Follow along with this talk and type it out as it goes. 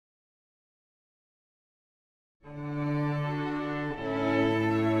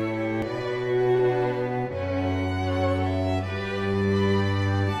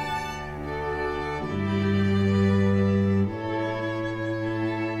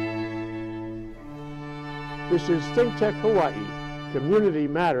This is ThinkTech Hawaii. Community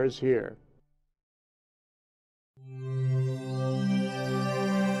matters here.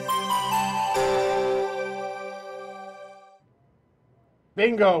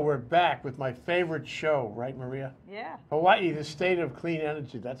 Bingo, we're back with my favorite show, right, Maria? Yeah. Hawaii, the state of clean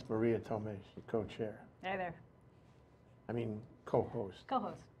energy. That's Maria Tome, she's co-chair. Hey there. I mean, co-host.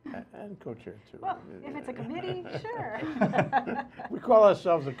 Co-host. And co-chair, too. Well, if it's a committee, sure. We call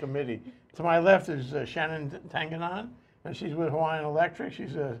ourselves a committee. To my left is Shannon Tanganan, and she's with Hawaiian Electric.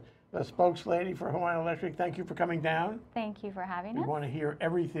 She's a spokeslady for Hawaiian Electric. Thank you for coming down. Thank you for having us. We want to hear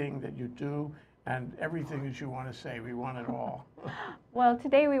everything that you do and everything that you want to say. We want it all. Well,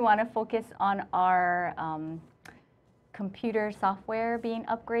 today we want to focus on our computer software being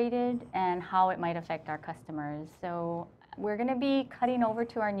upgraded and how it might affect our customers. So we're going to be cutting over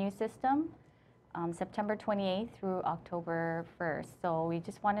to our new system September 28th through October 1st. So we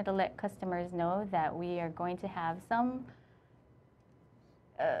just wanted to let customers know that we are going to have some,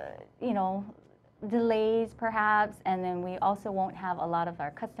 delays perhaps, and then we also won't have a lot of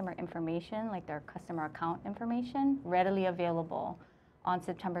our customer information, like their customer account information, readily available on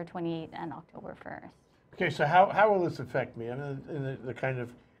September 28th and October 1st. Okay, so how will this affect me? I mean, in the kind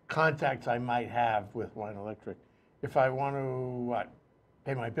of contacts I might have with Hawaiian Electric, if I want to,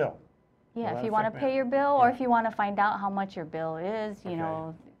 pay my bill? Yeah, if you want to pay your bill, or if you want to find out how much your bill is, you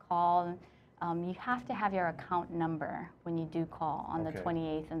know, call. You have to have your account number when you do call on the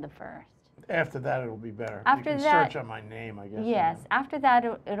 28th and the 1st. After that, it'll be better. After you can that, search on my name, I guess. Yes, after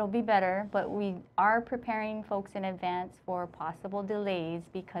that, it'll be better, but we are preparing folks in advance for possible delays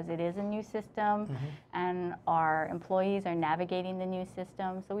because it is a new system and our employees are navigating the new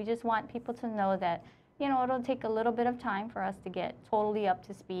system. So we just want people to know that, you know, it'll take a little bit of time for us to get totally up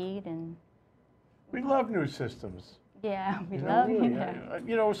to speed. And we love new systems. Yeah, we love really, it.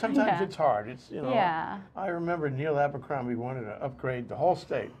 you know, sometimes it's hard. It's, you know, I remember Neil Abercrombie wanted to upgrade the whole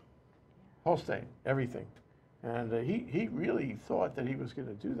state, everything. And he really thought that he was going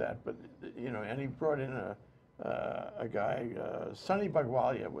to do that. But, you know, and he brought in a guy, Sonny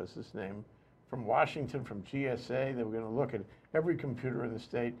Bagwalia was his name, from Washington, from GSA. They were going to look at every computer in the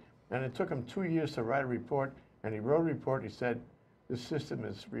state. And it took him 2 years to write a report. And he wrote a report. He said, this system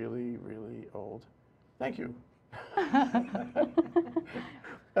is really, really old. Thank you.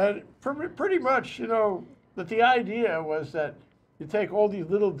 And pretty much, you know, that the idea was that you take all these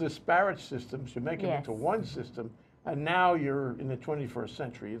little disparate systems, you make them into one system, and now you're in the 21st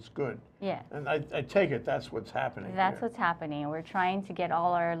century. It's good. Yeah. And I take it that's what's happening. That's what's happening. We're trying to get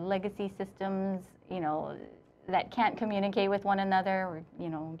all our legacy systems, you know, that can't communicate with one another. We're, you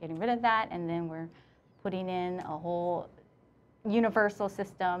know, getting rid of that, and then we're putting in a whole universal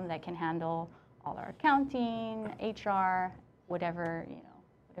system that can handle all our accounting, HR, whatever, you know,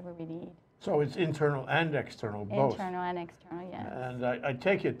 whatever we need. So it's internal and external, both. Internal and external, yes. And I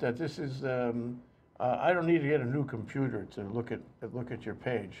take it that this is, I don't need to get a new computer to look at your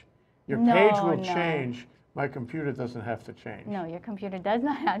page. Your page will change. My computer doesn't have to change. No, your computer does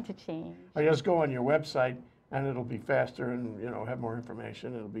not have to change. I just go on your website and it'll be faster and, you know, have more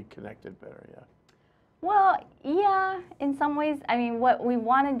information. It'll be connected better, yeah. Well, yeah, in some ways. I mean, what we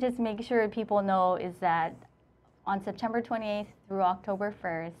want to just make sure people know is that on September 28th through October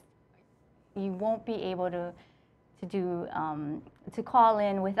 1st, you won't be able to call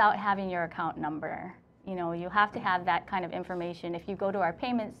in without having your account number. You know, you have to have that kind of information. If you go to our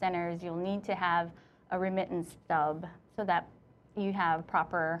payment centers, you'll need to have a remittance stub so that you have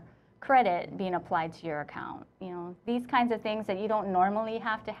proper credit being applied to your account. You know, these kinds of things that you don't normally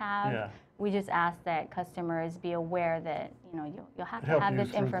have to have. Yeah. We just ask that customers be aware that, you know, you'll have to have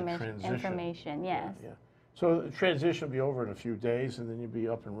this information. Yes. Yeah. So the transition will be over in a few days, and then you'll be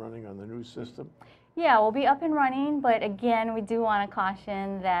up and running on the new system? Yeah, we'll be up and running, but again, we do want to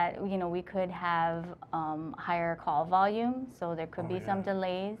caution that, you know, we could have higher call volume, so there could be some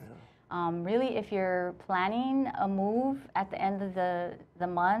delays. Yeah. Really, if you're planning a move at the end of the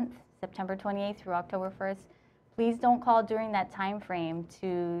month, September 28th through October 1st, please don't call during that time frame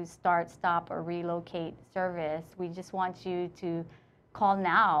to start, stop, or relocate service. We just want you to call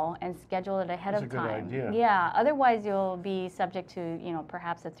now and schedule it ahead of time. That's a good idea. Yeah, otherwise you'll be subject to, you know,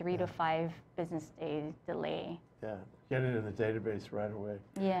 perhaps a 3 to 5 business day delay. Yeah, get it in the database right away.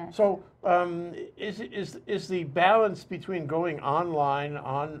 Yeah. So is the balance between going online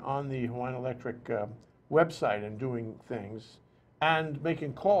on the Hawaiian Electric website and doing things and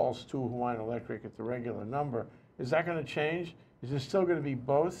making calls to Hawaiian Electric at the regular number, is that going to change? Is it still going to be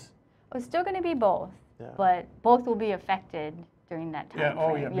both? Well, it's still going to be both, but both will be affected during that time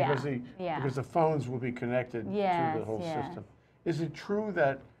frame. Because the phones will be connected to the whole system. Is it true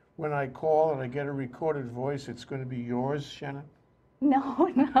that when I call and I get a recorded voice, it's going to be yours, Shannon? No,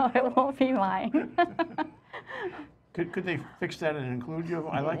 no, it won't be mine. Could they fix that and include your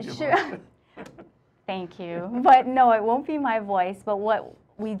voice? I like your Sure. voice. Thank you. But no, it won't be my voice. But what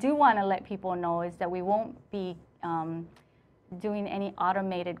we do want to let people know is that we won't be doing any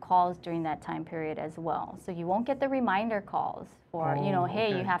automated calls during that time period as well. So you won't get the reminder calls for, you know, hey,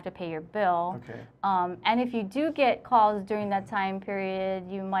 you have to pay your bill. Okay. And if you do get calls during that time period,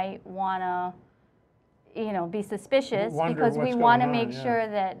 you might want to, you know, be suspicious because we want to make sure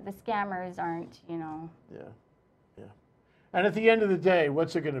that the scammers aren't, you know. Yeah, yeah. And at the end of the day,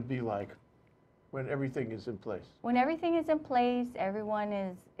 what's it going to be like when everything is in place? When everything is in place, everyone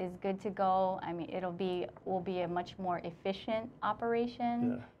is good to go. I mean, will be a much more efficient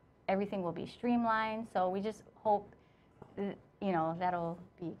operation. Yeah. Everything will be streamlined. So we just hope, you know, that'll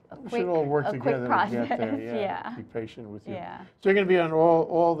be a quick process. We should all work together to get there. Yeah. Yeah. Be patient with you. Yeah. So you're going to be on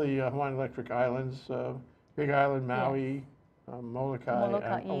all the Hawaiian Electric Islands, Big Island, Maui, Molokai, and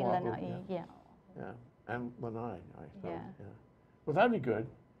Oahu. Lanai, yeah. Yeah, and Lanai. Yeah. Well, that'd be good.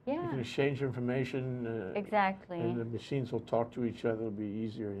 You Yeah. can exchange information. Exactly. And the machines will talk to each other. It'll be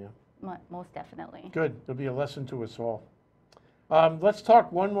easier, yeah. Most definitely. Good. It'll be a lesson to us all. Let's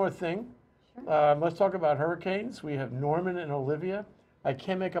talk one more thing. Sure. Let's talk about hurricanes. We have Norman and Olivia. I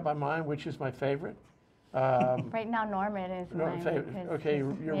can't make up my mind which is my favorite. Right now, Norman is mine. Favorite. Okay,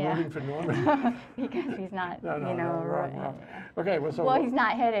 you're rooting for Norman. Because he's not, you know. No, wrong. Okay, well, he's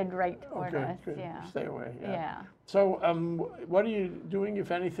not headed right toward us. Good. Yeah. Stay away. Yeah. So, what are you doing,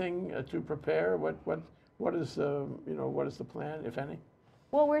 if anything, to prepare? What is what is the plan, if any?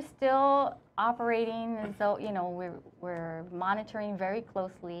 Well, we're still operating, and so you know we're monitoring very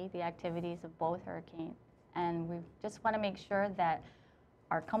closely the activities of both hurricanes, and we just want to make sure that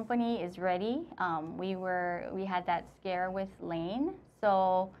our company is ready. We had that scare with Lane,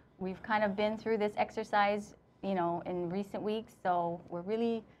 so we've kind of been through this exercise, you know, in recent weeks. So we're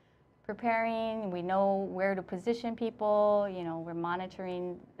really preparing. We know where to position people. You know, we're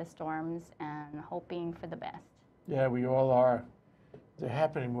monitoring the storms and hoping for the best. Yeah, we all are. They're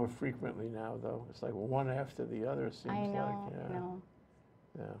happening more frequently now, though. It's like one after the other. It seems I know. like. Yeah. I know.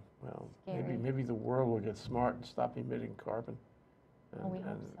 Yeah. Well, Scary. maybe the world will get smart and stop emitting carbon. And, we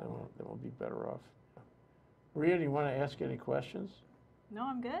hope so. Then we'll be better off. Maria, do you want to ask any questions? No,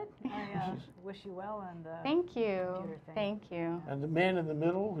 I'm good. I wish you well and Thank you. Thank you. And the man in the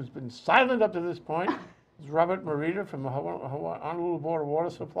middle, who's been silent up to this point, is Robert Morita from the Honolulu Board of Water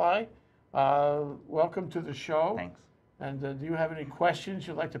Supply. Welcome to the show. Thanks. And do you have any questions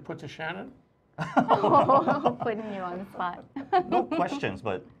you'd like to put to Shannon? Oh, putting you on the spot. No questions,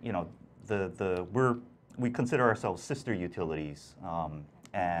 but you know, we consider ourselves sister utilities,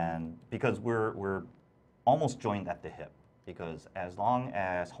 and because we're almost joined at the hip. Because as long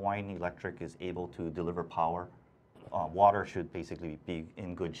as Hawaiian Electric is able to deliver power, water should basically be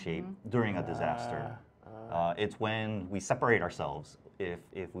in good shape during a disaster. It's when we separate ourselves.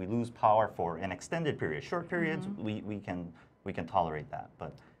 If we lose power for an extended period, short periods, we can tolerate that.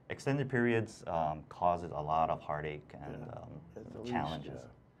 But extended periods causes a lot of heartache and challenges.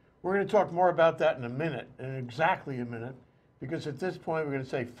 We're going to talk more about that in a minute, in exactly a minute, because at this point we're going to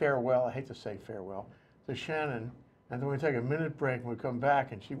say farewell. I hate to say farewell to Shannon. And then we take a minute break and we come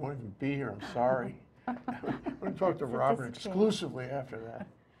back and she won't even be here. I'm sorry. We're going to talk to Robert exclusively after that.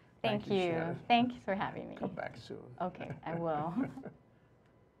 Thank you. Shannon. Thanks for having me. Come back soon. Okay, I will.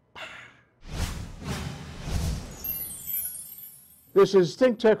 This is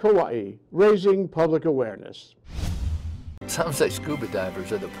ThinkTech Hawaii, raising public awareness. Some say scuba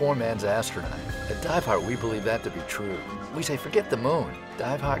divers are the poor man's astronaut. At Dive Heart, we believe that to be true. We say forget the moon.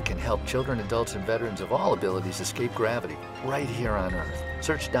 Dive Heart can help children, adults, and veterans of all abilities escape gravity right here on Earth.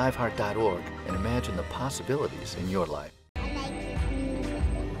 Search diveheart.org and imagine the possibilities in your life. They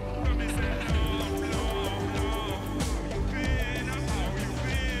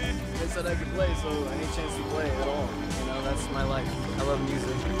said I could play, so any chance to play at all. You know, that's my life. I love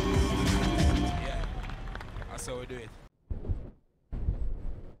music. Yeah, that's how we do it.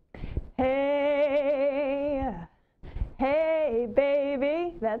 Hey,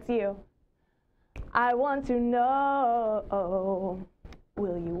 baby, that's you. I want to know,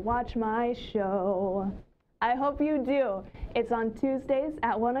 will you watch my show? I hope you do. It's on Tuesdays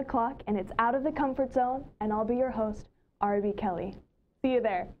at 1 o'clock, and it's Out of the Comfort Zone, and I'll be your host, R.B. Kelly. See you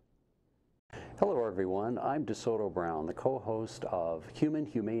there. Hello everyone, I'm DeSoto Brown, the co-host of Human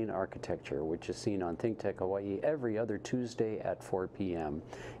Humane Architecture, which is seen on ThinkTech Hawaii every other Tuesday at 4 p.m.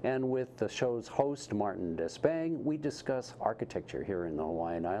 And with the show's host, Martin Despang, we discuss architecture here in the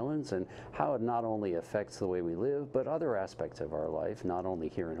Hawaiian Islands and how it not only affects the way we live, but other aspects of our life, not only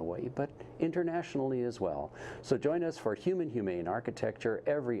here in Hawaii, but internationally as well. So join us for Human Humane Architecture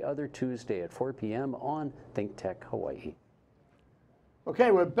every other Tuesday at 4 p.m. on ThinkTech Hawaii.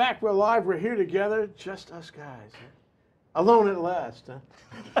 Okay, we're back, we're live, we're here together, just us guys. Alone at last,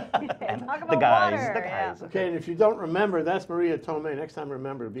 huh? Talk about the guys, water. the guys. Okay, and if you don't remember, that's Maria Tome. Next time,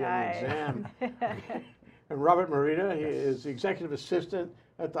 remember to be on the exam. And Robert Morita, he is the executive assistant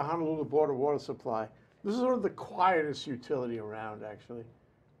at the Honolulu Board of Water Supply. This is sort of the quietest utility around, actually.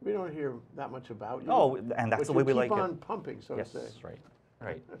 We don't hear that much about you. Oh, and that's the way we like it. Keep on pumping, so to say. Yes,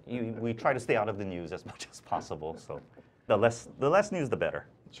 right. We try to stay out of the news as much as possible. So the less news, the better.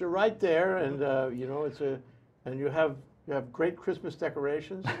 So you're right there, and you know and you have great Christmas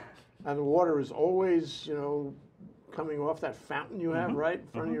decorations, and the water is always coming off that fountain you have right in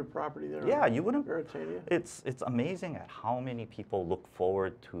front of your property there. Yeah, you wouldn't. Veritania. It's amazing at how many people look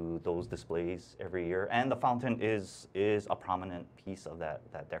forward to those displays every year, and the fountain is a prominent piece of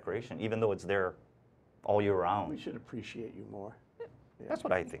that decoration, even though it's there all year round. We should appreciate you more. Yeah. That's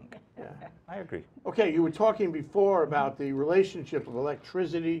what I think. Yeah. I agree. Okay, you were talking before about the relationship of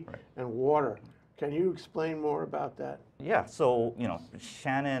electricity and water. Can you explain more about that? Yeah, so,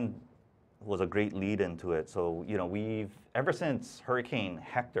 Shannon was a great lead into it. So, we've, ever since Hurricane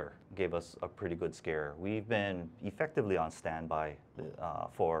Hector gave us a pretty good scare, we've been effectively on standby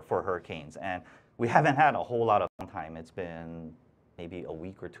for hurricanes. And we haven't had a whole lot of time. It's been maybe a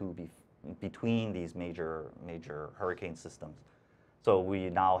week or two between these major hurricane systems. So we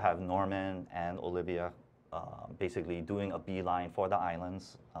now have Norman and Olivia basically doing a beeline for the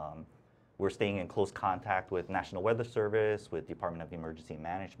islands. We're staying in close contact with National Weather Service, with Department of Emergency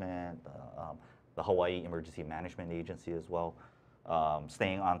Management, the Hawaii Emergency Management Agency as well.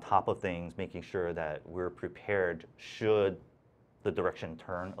 Staying on top of things, making sure that we're prepared should the direction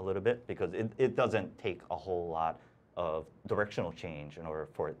turn a little bit, because it doesn't take a whole lot of directional change in order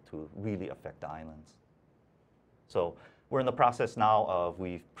for it to really affect the islands. So we're in the process now of,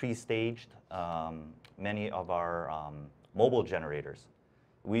 we've pre-staged many of our mobile generators.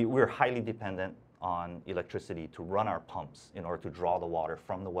 We're highly dependent on electricity to run our pumps in order to draw the water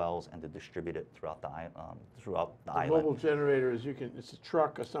from the wells and to distribute it throughout the island. Mobile generators, it's a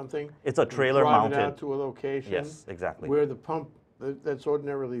truck or something. It's a trailer mounted. Drive it out to a location. Yes, exactly. Where the pump that's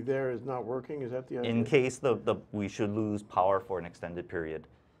ordinarily there is not working. Is that the idea? In case we should lose power for an extended period,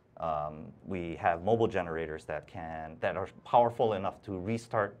 we have mobile generators that are powerful enough to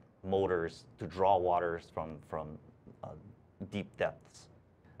restart motors to draw waters from deep depths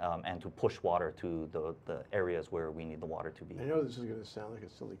and to push water to the areas where we need the water to be. I know this is going to sound like a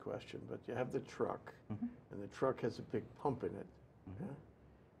silly question, but you have the truck, and the truck has a big pump in it,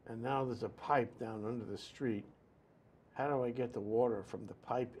 and now there's a pipe down under the street. How do I get the water from the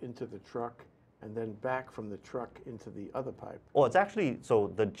pipe into the truck and then back from the truck into the other pipe? Well, it's actually,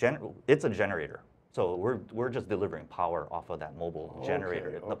 so it's a generator. So we're just delivering power off of that mobile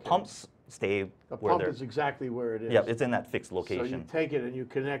generator. The pumps stay where pump is exactly where it is. Yeah, it's in that fixed location. So you take it and you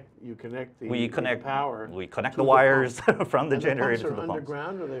connect the power. We connect the wires from the generator to the pumps. The pumps are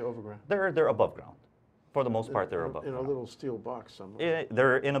underground or are they overground? They're above ground. For the most part, they're above ground. In a little steel box somewhere.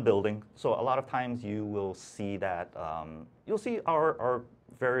 They're in a building. So a lot of times you will see that, you'll see our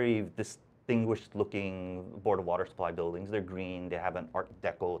very distinguished looking Board of Water Supply buildings. They're green. They have an Art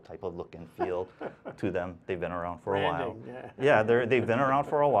Deco type of look and feel to them. They've been around for a while. Yeah, they've been around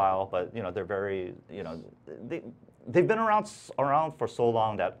for a while, but they're very, they've been around for so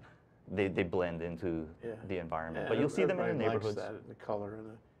long that they blend into the environment. But you'll see them in the neighborhoods. Likes that, the color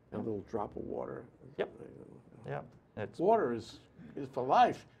and a little drop of water. Yep. Yeah. Water is for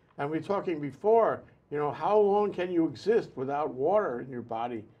life. And we were talking before, how long can you exist without water in your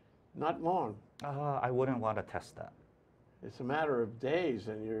body? Not long. I wouldn't want to test that. It's a matter of days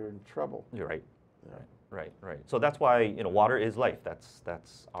and you're in trouble. You're right. Yeah. Right. So that's why, water is life.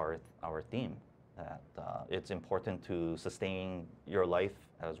 That's our theme. That it's important to sustain your life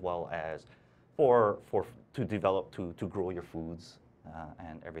as well as to develop, to grow your foods.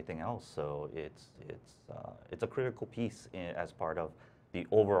 And everything else. So it's a critical piece as part of the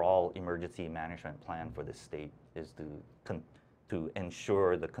overall emergency management plan for the state, is to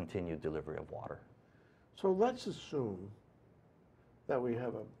ensure the continued delivery of water. So let's assume that we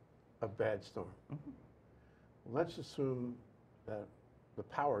have a bad storm. Let's assume that the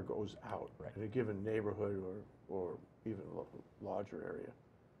power goes out in a given neighborhood or even a larger area.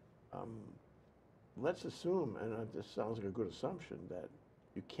 let's assume, and this sounds like a good assumption, that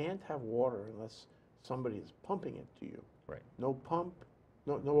you can't have water unless somebody is pumping it to you. Right. No pump,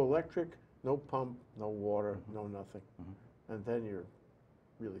 no electric, no pump, no water, no nothing. And then you're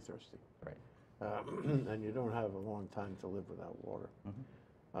really thirsty. Right. And you don't have a long time to live without water.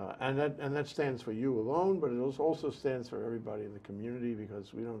 And that stands for you alone, but it also stands for everybody in the community,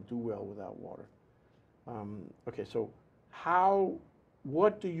 because we don't do well without water. Okay, so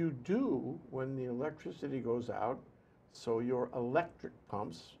what do you do when the electricity goes out, so your electric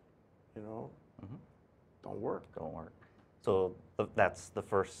pumps, don't work? Don't work. So that's the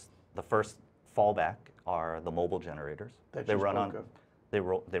first fallback are the mobile generators. They run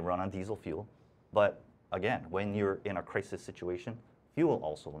on diesel fuel. But again, when you're in a crisis situation, fuel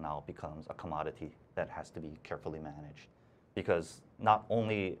also now becomes a commodity that has to be carefully managed, because not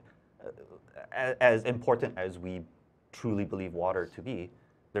only as important as we truly believe water to be,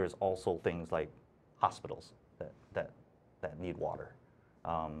 there's also things like hospitals that need water,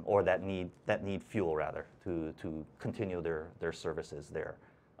 or that need fuel rather to continue their services there.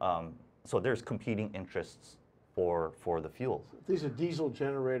 So there's competing interests for the fuel. These are diesel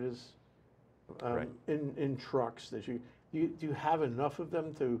generators Right. in trucks that do you have enough of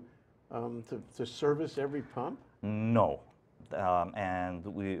them to service every pump? No, and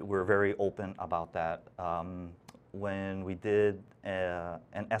we're very open about that. When we did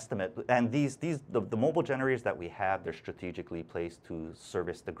an estimate, and the mobile generators that we have, they're strategically placed to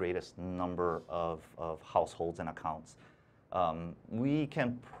service the greatest number of households and accounts. We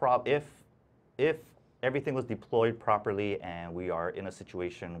can if everything was deployed properly and we are in a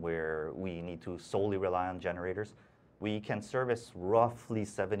situation where we need to solely rely on generators, we can service roughly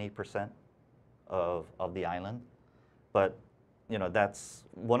 70% of the island. But that's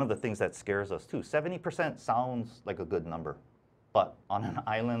one of the things that scares us too. 70% sounds like a good number, but on an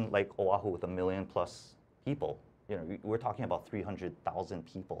island like Oahu with 1 million plus people, we're talking about 300,000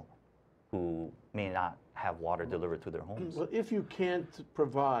 people who may not have water delivered to their homes. Well, if you can't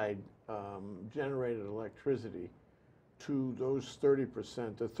provide generated electricity to those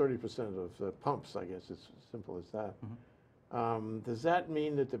 30%, or 30% of the pumps, I guess it's as simple as that, does that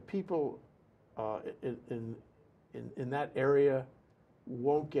mean that the people in that area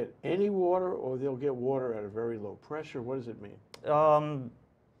won't get any water, or they'll get water at a very low pressure? What does it mean?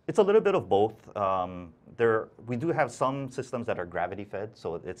 It's a little bit of both. We do have some systems that are gravity fed,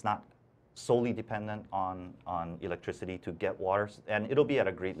 so it's not solely dependent on electricity to get water, and it'll be at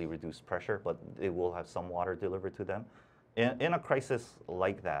a greatly reduced pressure, but they will have some water delivered to them. In a crisis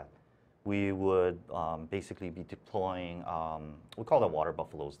like that, we would basically be deploying, we call them water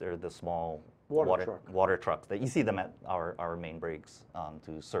buffaloes. They're the small water trucks that you see them at our main breaks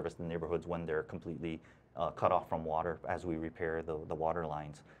to service the neighborhoods when they're completely cut off from water as we repair the water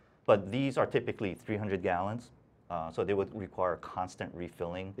lines. But these are typically 300 gallons. So they would require constant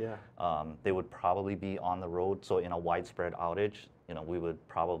refilling. Yeah. They would probably be on the road. So in a widespread outage, we would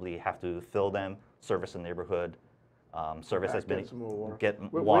probably have to fill them, service the neighborhood, service as many, get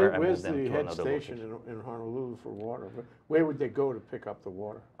water and move them to another location. Where's the head station in Honolulu for water? Where would they go to pick up the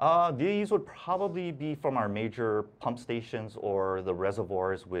water? These would probably be from our major pump stations or the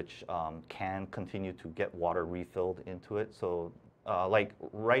reservoirs, which can continue to get water refilled into it. So like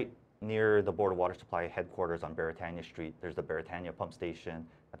right near the Board of Water Supply headquarters on Beretania Street, there's the Beretania pump station.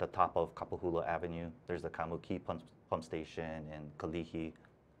 At the top of Kapahula Avenue, there's the Kamuki pump station in Kalihi.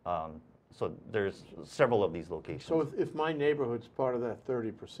 So there's several of these locations. So if my neighborhood's part of that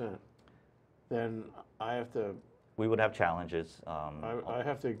 30%, then I have to... We would have challenges. I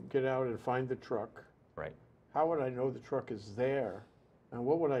have to get out and find the truck. Right. How would I know the truck is there? And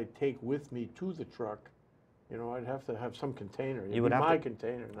what would I take with me to the truck? I'd have to have some container. It'd be my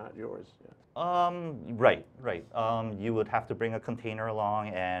container, not yours. Yeah. Right. You would have to bring a container along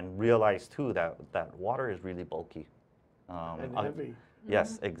and realize too that water is really bulky. And heavy.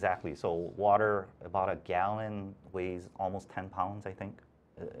 Yes, exactly. So water, about a gallon weighs almost 10 pounds, I think,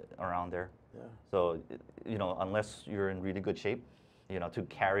 around there. Yeah. So, unless you're in really good shape, to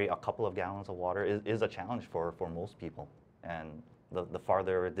carry a couple of gallons of water is a challenge for most people. And the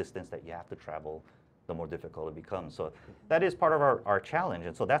farther distance that you have to travel, the more difficult it becomes. So that is part of our challenge.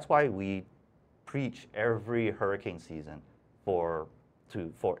 And so that's why we preach every hurricane season for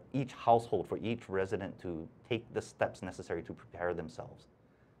each household, for each resident to take the steps necessary to prepare themselves.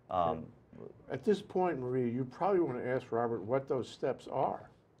 At this point, Maria, you probably want to ask Robert what those steps are.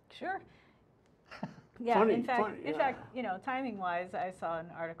 Sure. Yeah, in fact, timing-wise, I saw an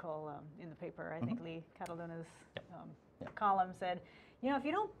article in the paper. I think Lee Cataluna's column said, you know, if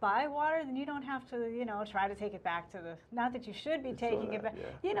you don't buy water, then you don't have to, you know, try to take it back to the, not that you should be taking it back.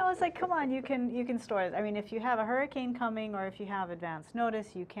 Yeah. You know, it's like, come on, you can store it. I mean, if you have a hurricane coming or if you have advance notice,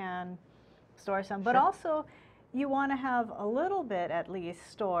 you can store some. But also, you want to have a little bit at least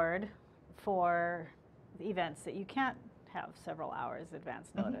stored for the events that you can't have several hours advance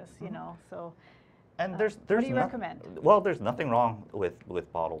notice, you know, so. And there's what do you recommend? Well, there's nothing wrong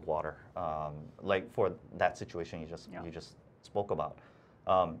with bottled water, like for that situation you just spoke about.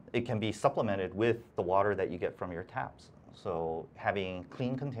 It can be supplemented with the water that you get from your taps. So having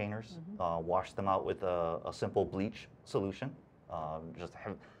clean containers, wash them out with a simple bleach solution.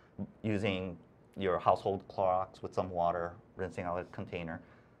 Using your household Clorox with some water, rinsing out a container.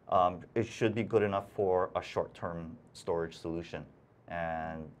 It should be good enough for a short-term storage solution.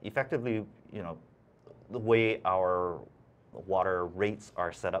 And effectively, you know, the way our water rates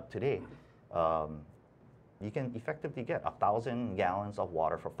are set up today, you can effectively get 1,000 gallons of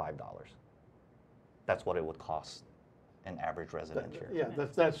water for $5. That's what it would cost an average resident here. Yeah,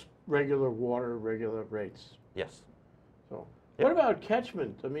 that's regular water, regular rates. Yes. So, what about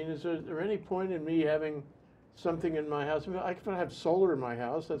catchment? I mean, is there any point in me having something in my house? I mean, I can have solar in my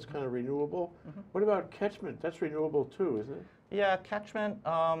house. That's kind of renewable. What about catchment? That's renewable too, isn't it? Yeah, catchment.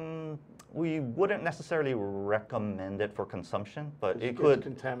 We wouldn't necessarily recommend it for consumption, but it could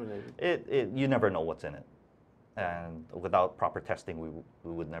contaminated. You never know what's in it, and without proper testing, we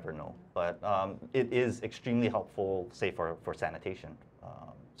would never know. But it is extremely helpful, say for sanitation.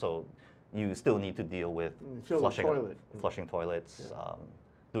 So you still need to deal with flushing toilets,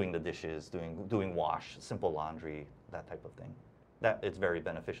 doing the dishes, doing wash, simple laundry, that type of thing. That it's very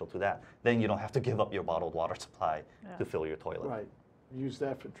beneficial to that. Then you don't have to give up your bottled water supply to fill your toilet. Right. Use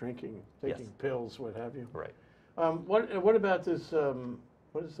that for drinking, taking pills, what have you. Right. What about this?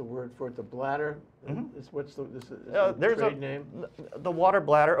 What is the word for it? The bladder. What's the trade name? The water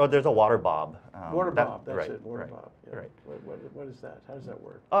bladder. Oh, there's a water bob. Water bob. That's right, it. Water right, bob. Yeah. Right. What is that? How does that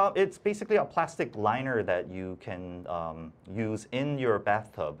work? It's basically a plastic liner that you can use in your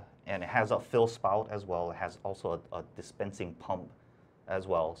bathtub, and it has a fill spout as well. It has also a dispensing pump as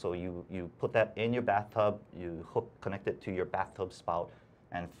well. So you put that in your bathtub, you connect it to your bathtub spout,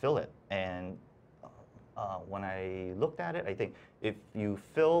 and fill it. And when I looked at it, I think if you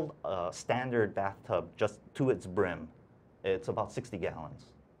fill a standard bathtub just to its brim, it's about 60 gallons.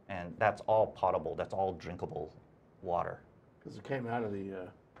 And that's all potable, that's all drinkable water. Because it came out of the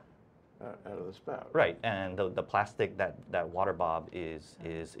spout. Right, and the plastic that water bob is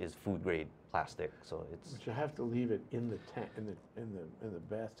food grade plastic, so it's. But you have to leave it in the in the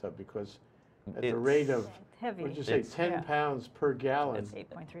bathtub because at the rate of heavy. What did you say? 10 pounds per gallon. It's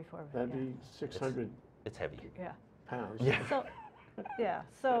 8.34. That'd be 600. It's heavy. Yeah. Pounds. Yeah. So,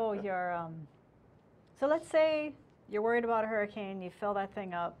 So you're so let's say you're worried about a hurricane. You fill that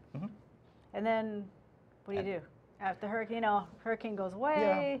thing up, and then what do you do? After hurricane, hurricane goes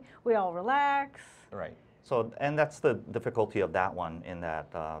away, we all relax. Right. So, and that's the difficulty of that one in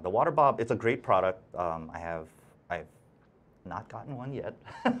that the water bob, it's a great product. I've not gotten one yet,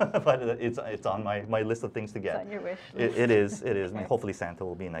 but it's on my list of things to get. It's on your wish list. It is. And hopefully Santa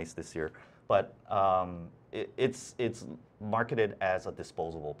will be nice this year. But it's marketed as a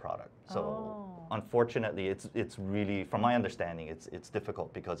disposable product. So unfortunately, it's really, from my understanding, it's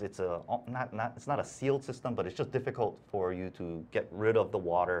difficult because it's not a sealed system, but it's just difficult for you to get rid of the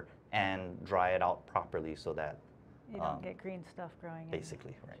water and dry it out properly so that you don't get green stuff growing in.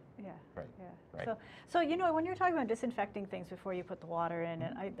 Basically, right. Yeah. Right. Yeah. Right. So when you're talking about disinfecting things before you put the water in,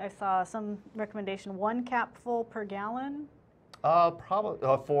 and I saw some recommendation 1 capful per gallon. Probably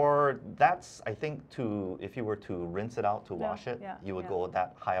for that's I think if you were to rinse it out to wash it, you would go with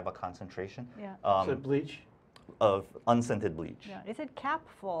that high of a concentration. Yeah. Is it bleach? Of unscented bleach. Yeah. It said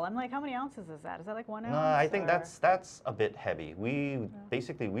capful. I'm like, how many ounces is that? Is that like 1 ounce? No, I think that's a bit heavy.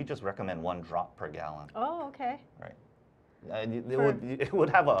 Basically we just recommend 1 drop per gallon. Oh, okay. Right. It would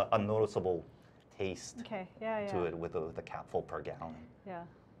have a noticeable taste to it with the capful per gallon. Yeah.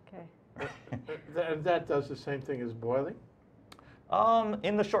 Okay. That does the same thing as boiling?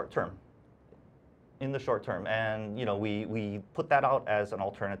 In the short term. And we put that out as an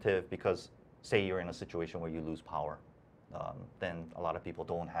alternative because say you're in a situation where you lose power, then a lot of people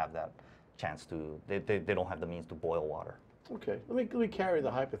don't have that chance they don't have the means to boil water. Okay, let me carry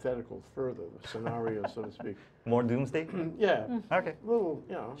the hypothetical further, the scenario, so to speak. More doomsday? Yeah. Okay. A little,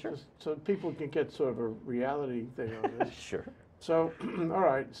 sure. just so people can get sort of a reality thing on this. Sure. So, all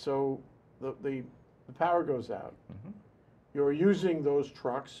right, so the power goes out. You're using those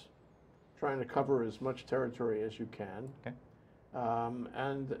trucks, trying to cover as much territory as you can. Okay.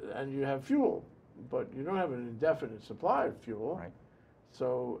 And you have fuel, but you don't have an indefinite supply of fuel. Right.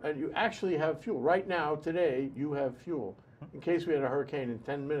 So, and you actually have fuel. Right now, today, you have fuel. In case we had a hurricane in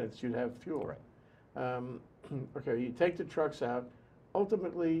 10 minutes, you'd have fuel. Right. Okay, you take the trucks out.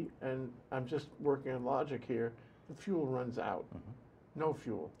 Ultimately, and I'm just working on logic here, the fuel runs out. No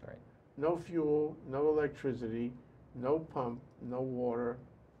fuel. Right. No fuel, no electricity, no pump, no water.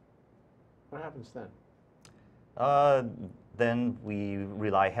 What happens then? Then we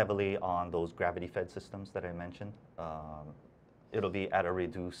rely heavily on those gravity-fed systems that I mentioned. It'll be at a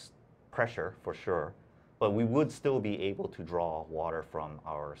reduced pressure for sure, but we would still be able to draw water from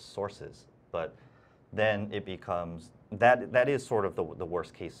our sources. But then it becomes, that is sort of the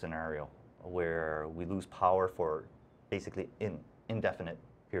worst case scenario, where we lose power for basically indefinite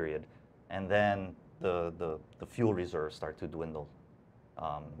period, and then the fuel reserves start to dwindle.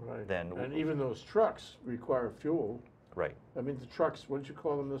 Right. Then and even those trucks require fuel. Right. I mean, the trucks, what did you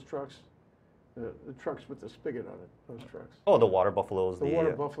call them, those trucks? The trucks with the spigot on it, those trucks. Oh, the water buffaloes. The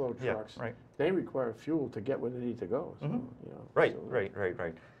water buffalo trucks. Yeah, right. They require fuel to get where they need to go. So, you know, Right,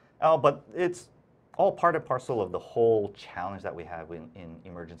 right. But it's all part and parcel of the whole challenge that we have in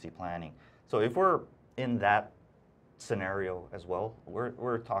emergency planning. So if we're in that scenario as well,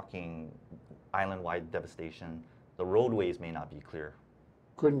 we're talking island-wide devastation. The roadways may not be clear.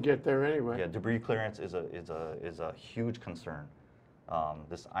 Couldn't get there anyway. Yeah, debris clearance is a huge concern.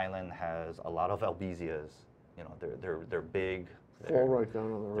 This island has a lot of albizzias. You know, they're big. Fall right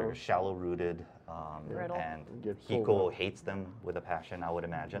down on the road. They're shallow rooted, Brittle. and Get Hiko hates them with a passion, I would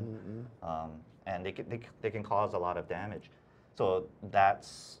imagine. And they can cause a lot of damage. So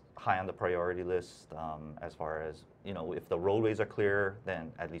that's high on the priority list as far as, you know, if the roadways are clear,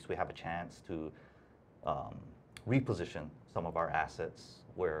 then at least we have a chance to reposition some of our assets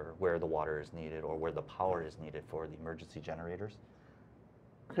where the water is needed or where the power is needed for the emergency generators.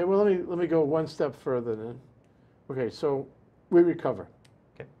 Okay, well, let me go one step further then. Okay, so we recover.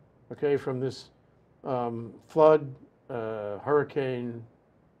 Okay. Okay, from this flood, hurricane,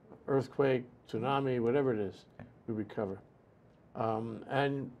 earthquake, tsunami, whatever it is, we recover.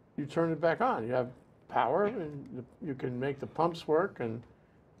 And you turn it back on. You have power, and you can make the pumps work, and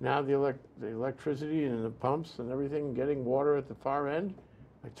now the electricity and the pumps and everything, getting water at the far end.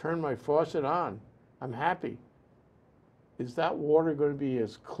 I turn my faucet on. I'm happy. Is that water going to be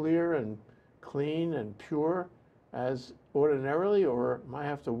as clear and clean and pure as ordinarily, or am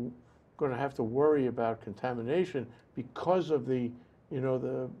I going to have to worry about contamination because of the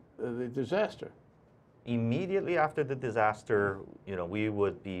disaster? Immediately after the disaster, you know, we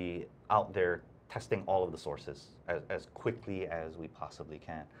would be out there testing all of the sources as quickly as we possibly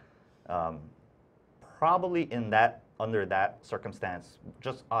can. Probably under that circumstance,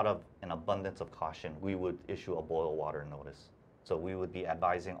 just out of an abundance of caution, we would issue a boil water notice. So we would be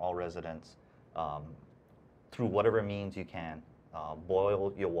advising all residents through whatever means you can,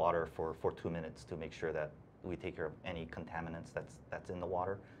 boil your water for 2 minutes to make sure that we take care of any contaminants that's in the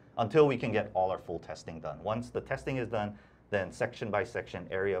water until we can get all our full testing done. Once the testing is done, then section by section,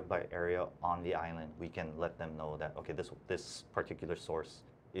 area by area on the island, we can let them know that, okay, this particular source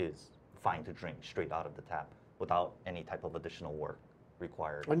is fine to drink straight out of the tap without any type of additional work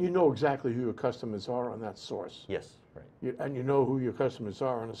required. And you know exactly who your customers are on that source. Yes, right. And you know who your customers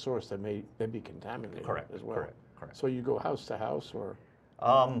are on a source that may then be contaminated as well. Correct. So you go house to house, or?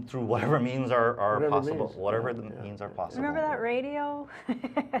 Through whatever means are possible, means. whatever the means are possible. Remember that radio?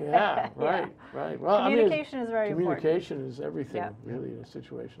 Yeah, right. Well, communication is very important. Communication is everything, really, in a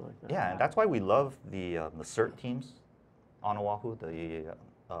situation like that. Yeah, and that's why we love the CERT teams on Oahu, the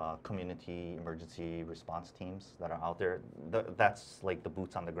community emergency response teams that are out there. That's like the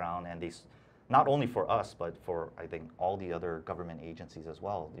boots on the ground, and they, not only for us, but for, I think, all the other government agencies as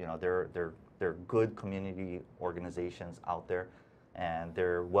well. You know, they're good community organizations out there, and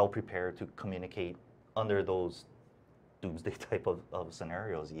they're well prepared to communicate under those doomsday type of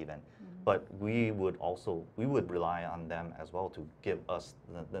scenarios even. But we would rely on them as well to give us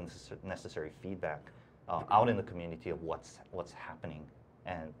the necessary feedback out in the community of what's happening,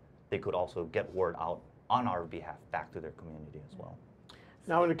 and they could also get word out on our behalf back to their community as well.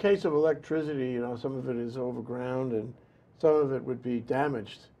 Now, in the case of electricity, you know, some of it is overground and some of it would be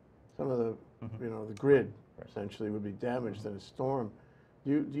damaged. Some of the, you know, the grid essentially would be damaged in a storm.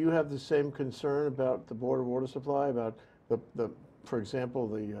 Do you have the same concern about the board of water supply, about for example,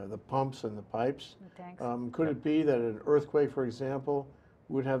 the pumps and the pipes? The tanks. Could it be that an earthquake, for example,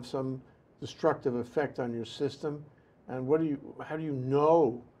 would have some destructive effect on your system? And how do you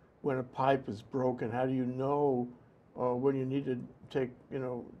know when a pipe is broken? How do you know when you need to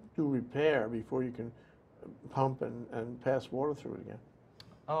do repair before you can pump and pass water through it again?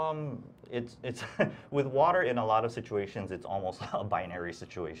 It's with water in a lot of situations, it's almost a binary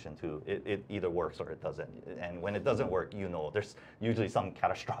situation too. It either works or it doesn't. And when it doesn't work, you know, there's usually some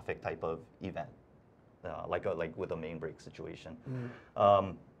catastrophic type of event, like with a main break situation.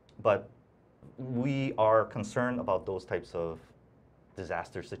 But we are concerned about those types of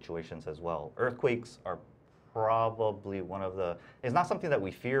disaster situations as well. Earthquakes are probably one of the, it's not something that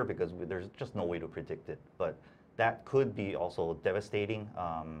we fear because there's just no way to predict it, but that could be also devastating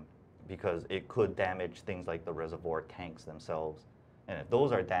because it could damage things like the reservoir tanks themselves. And if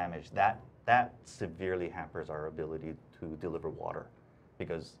those are damaged, that severely hampers our ability to deliver water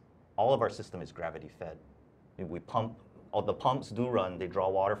because all of our system is gravity fed. We pump, all the pumps do run, they draw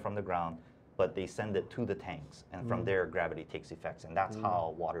water from the ground, but they send it to the tanks, and from there gravity takes effects, and that's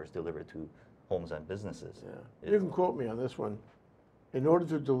how water is delivered to homes and businesses. You can quote me on this one. In order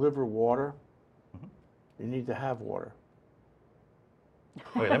to deliver water, you need to have water.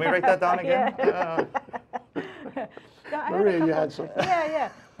 Wait, let me write that down again. Maria, you had something.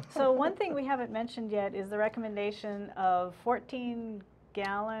 Yeah. So one thing we haven't mentioned yet is the recommendation of 14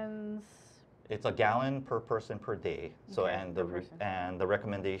 gallons. It's a gallon per person per day. So Okay, and the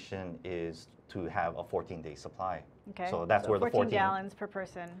recommendation is to have a 14-day supply. Okay. So that's where the 14 gallons per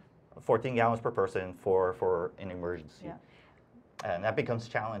person. 14 gallons per person for an emergency. Yeah. And that becomes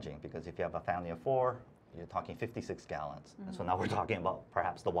challenging because if you have a family of 4, you're talking 56 gallons. And so now we're talking about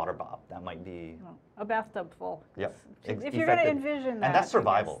perhaps the water bob. That might be A bathtub full. Yep. If you're going to envision that. And that's I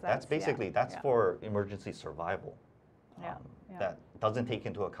survival. guess That's basically, that's for emergency survival. Yeah. That doesn't take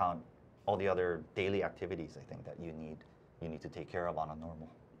into account all the other daily activities, I think, that you need to take care of on a normal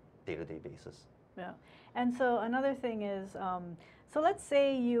day-to-day basis. Yeah. And so another thing is, so let's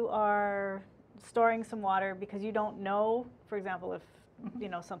say you are storing some water because you don't know, for example, if you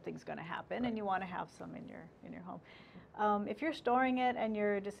know something's going to happen and you want to have some in your home. If you're storing it and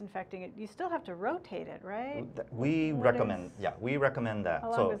you're disinfecting it, you still have to rotate it, right? We recommend that.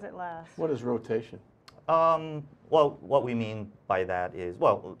 How long does it last? What is rotation? Well, what we mean by that is,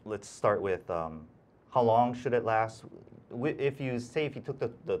 well, let's start with how long should it last? If you took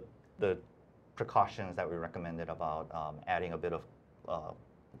the precautions that we recommended about adding a bit of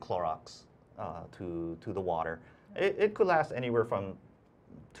Clorox to the water, it could last anywhere from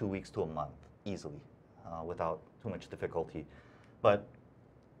 2 weeks to a month easily without too much difficulty. But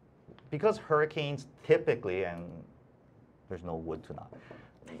because hurricanes typically, and there's no wood to knock,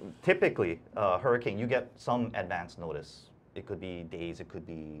 typically hurricane, you get some advance notice. It could be days, it could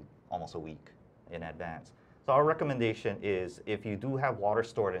be almost a week in advance. So our recommendation is if you do have water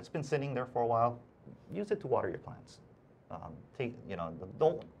stored and it's been sitting there for a while, use it to water your plants.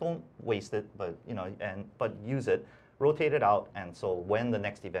 Don't waste it, but but use it, rotate it out, and so when the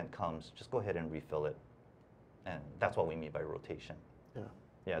next event comes, just go ahead and refill it. And that's what we mean by rotation.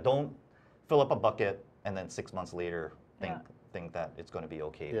 Yeah, don't fill up a bucket and then 6 months later think that it's going to be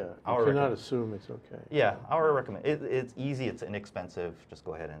okay. Yeah, you cannot assume it's okay. Yeah, our it's easy, it's inexpensive. Just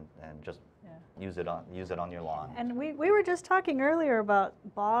go ahead and just use it on your lawn. And we were just talking earlier about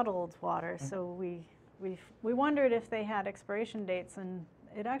bottled water, so we wondered if they had expiration dates, and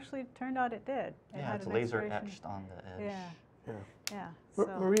it actually turned out it did. It's laser etched on the edge. Yeah.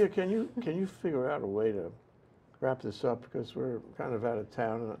 Maria, can you figure out a way to wrap this up because we're kind of out of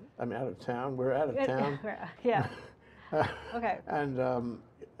town? I'm out of town. We're out of town. Yeah. Okay. And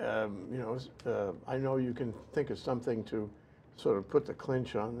I know you can think of something to sort of put the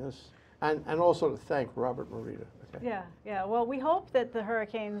clinch on this, and also to thank Robert Morita. Okay. Yeah. Well, we hope that the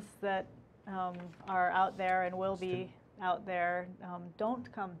hurricanes that are out there and will be out there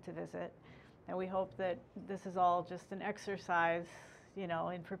don't come to visit, and we hope that this is all just an exercise,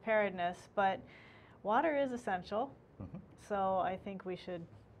 in preparedness. But water is essential, so I think we should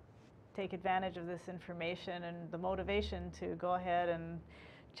take advantage of this information and the motivation to go ahead and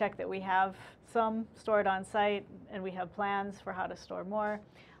check that we have some stored on site and we have plans for how to store more.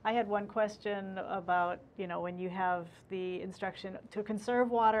 I had one question about, when you have the instruction to conserve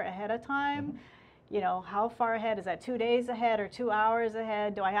water ahead of time, how far ahead? Is that 2 days ahead or 2 hours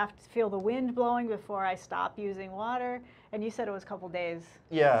ahead? Do I have to feel the wind blowing before I stop using water? And you said it was a couple days.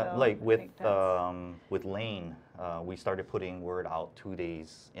 Yeah, so like with Lane, we started putting word out 2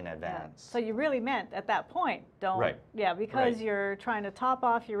 days in advance. So you really meant at that point, because you're trying to top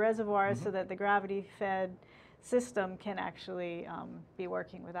off your reservoirs so that the gravity-fed system can actually be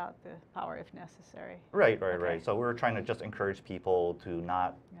working without the power if necessary. Right. So we're trying to just encourage people to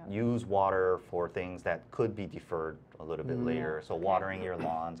not use water for things that could be deferred a little bit later. So watering your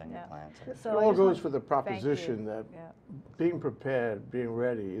lawns and your plants. So it all goes for the proposition that being prepared, being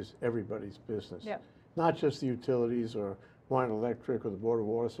ready is everybody's business. Not just the utilities or Hawaiian Electric or the Board of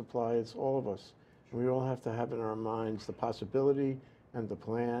Water Supply. It's all of us. And we all have to have in our minds the possibility and the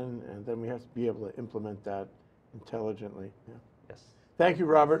plan, and then we have to be able to implement that intelligently. Yeah. Yes. Thank you,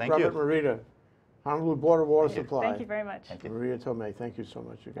 Robert. Thank Robert you. Morita, Honolulu Board of Water Thank you. Supply. Thank you very much. Thank you. Maria Tome, thank you so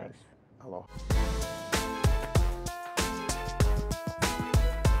much, you guys. Thanks. Aloha.